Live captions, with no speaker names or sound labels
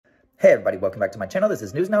Hey everybody, welcome back to my channel. This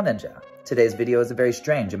is News Now Ninja. Today's video is a very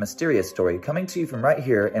strange and mysterious story coming to you from right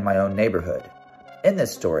here in my own neighborhood. In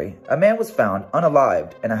this story, a man was found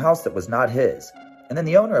unalived in a house that was not his, and then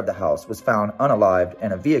the owner of the house was found unalived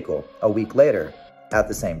in a vehicle a week later at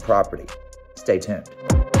the same property. Stay tuned.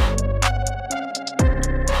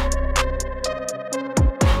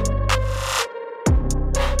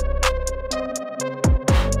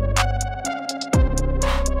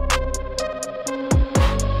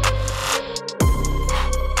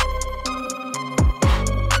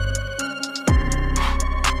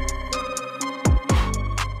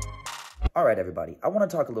 All right, everybody, I want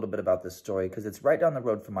to talk a little bit about this story because it's right down the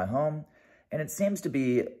road from my home, and it seems to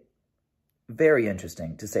be very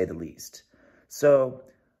interesting, to say the least. So,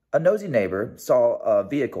 a nosy neighbor saw a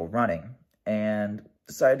vehicle running and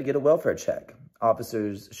decided to get a welfare check.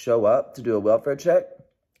 Officers show up to do a welfare check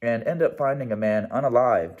and end up finding a man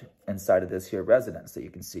unalived inside of this here residence that you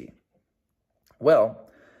can see. Well,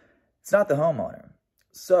 it's not the homeowner.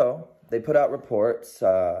 So, they put out reports,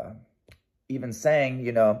 even saying,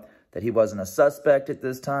 that he wasn't a suspect at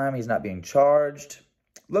this time, he's not being charged,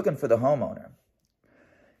 looking for the homeowner.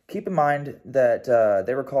 Keep in mind that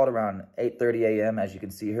they were called around 8:30 a.m., as you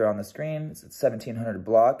can see here on the screen. It's at 1700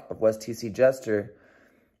 block of West TC Jester.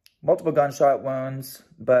 Multiple gunshot wounds,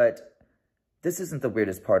 but this isn't the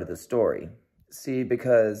weirdest part of the story. See,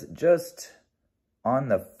 because just on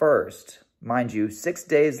the 1st, mind you, 6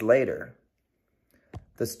 days later,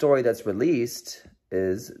 the story that's released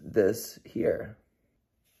is this here.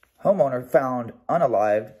 Homeowner found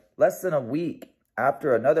unalived less than a week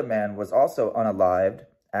after another man was also unalived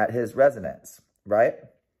at his residence, right?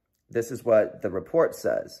 This is what the report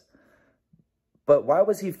says. But why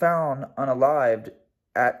was he found unalived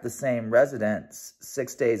at the same residence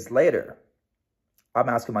 6 days later? I'm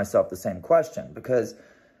asking myself the same question because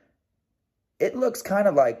it looks kind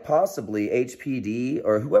of like possibly HPD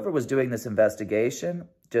or whoever was doing this investigation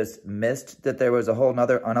just missed that there was a whole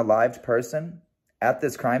nother unalived person at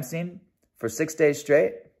this crime scene for 6 days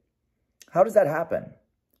straight. How does that happen?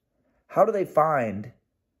 How do they find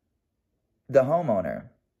the homeowner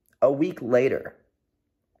a week later?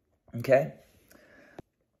 Okay.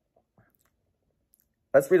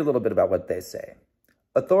 Let's read a little bit about what they say.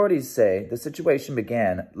 Authorities say the situation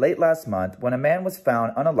began late last month when a man was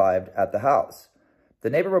found unalived at the house.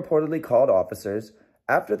 The neighbor reportedly called officers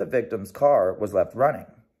after the victim's car was left running.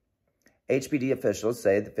 HPD officials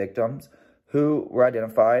say the victims, who were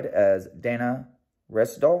identified as Dana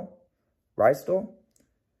Reisdal,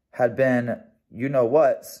 had been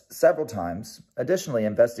several times. Additionally,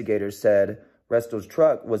 investigators said Reisdal's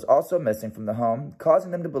truck was also missing from the home,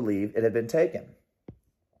 causing them to believe it had been taken.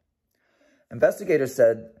 Investigators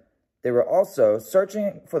said they were also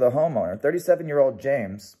searching for the homeowner, 37-year-old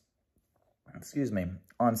James.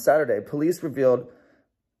 On Saturday, police revealed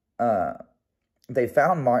they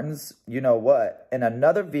found Martin's in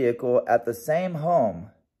another vehicle at the same home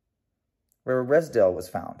where Reisdal was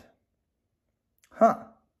found. How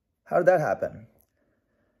did that happen?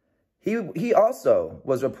 He also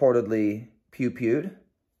was reportedly pew-pewed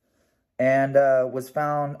and was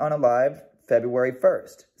found unalived February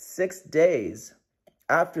 1st, 6 days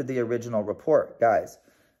after the original report. Guys,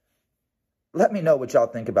 let me know what y'all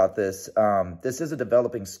think about this. This is a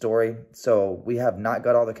developing story, so we have not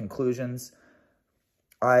got all the conclusions.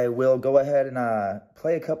 I will go ahead and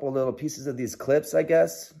play a couple little pieces of these clips, I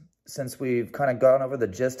guess, since we've kind of gone over the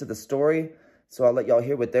gist of the story. So I'll let y'all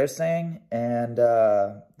hear what they're saying, and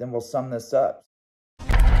then we'll sum this up.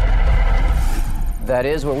 That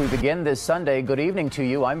is where we begin this Sunday. Good evening to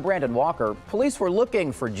you. I'm Brandon Walker. Police were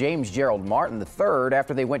looking for James Gerald Martin III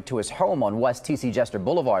after they went to his home on West TC Jester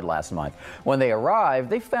Boulevard last month. When they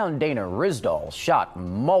arrived, they found Dana Reisdal shot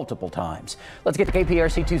multiple times. Let's get to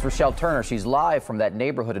KPRC2's Rochelle Turner. She's live from that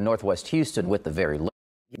neighborhood in Northwest Houston with the very latest.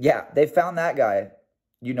 Yeah, they found that guy,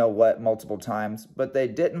 multiple times, but they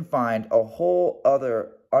didn't find a whole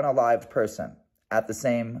other unalived person at the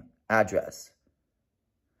same address.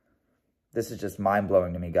 This is just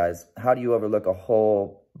mind-blowing to me, guys. How do you overlook a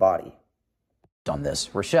whole body? On this,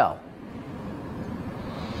 Rochelle.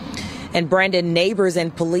 And Brandon, neighbors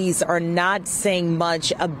and police are not saying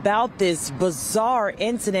much about this bizarre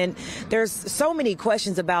incident. There's so many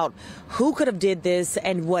questions about who could have did this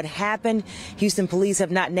and what happened. Houston police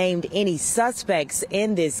have not named any suspects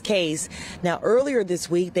in this case. Now, earlier this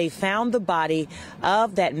week, they found the body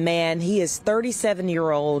of that man. He is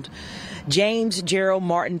 37-year-old James Gerald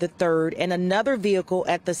Martin III in another vehicle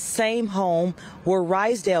at the same home where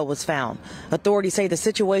Reisdal was found. Authorities say the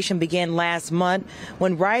situation began last month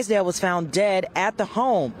when Reisdal was found dead at the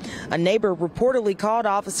home. A neighbor reportedly called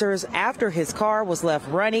officers after his car was left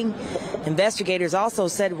running. Investigators also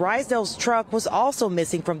said Rysdale's truck was also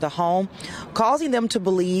missing from the home, causing them to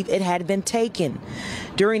believe it had been taken.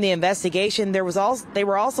 During the investigation, they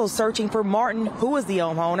were also searching for Martin, who was the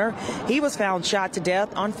homeowner. He was found shot to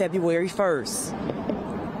death on February 1st.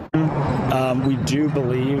 We do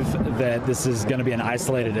believe that this is going to be an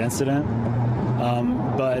isolated incident,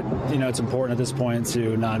 but it's important at this point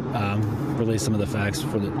to not release some of the facts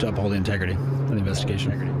to uphold the integrity of the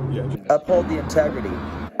investigation. Uphold the integrity.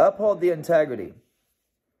 Uphold the integrity.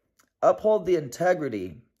 Uphold the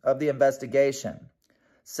integrity of the investigation.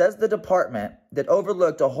 Says the department that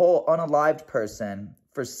overlooked a whole unalived person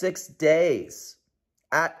for 6 days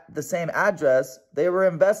at the same address they were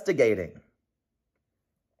investigating.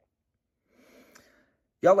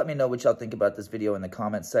 Y'all let me know what y'all think about this video in the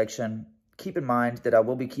comments section. Keep in mind that I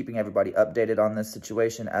will be keeping everybody updated on this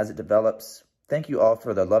situation as it develops. Thank you all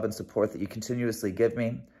for the love and support that you continuously give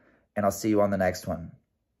me, and I'll see you on the next one.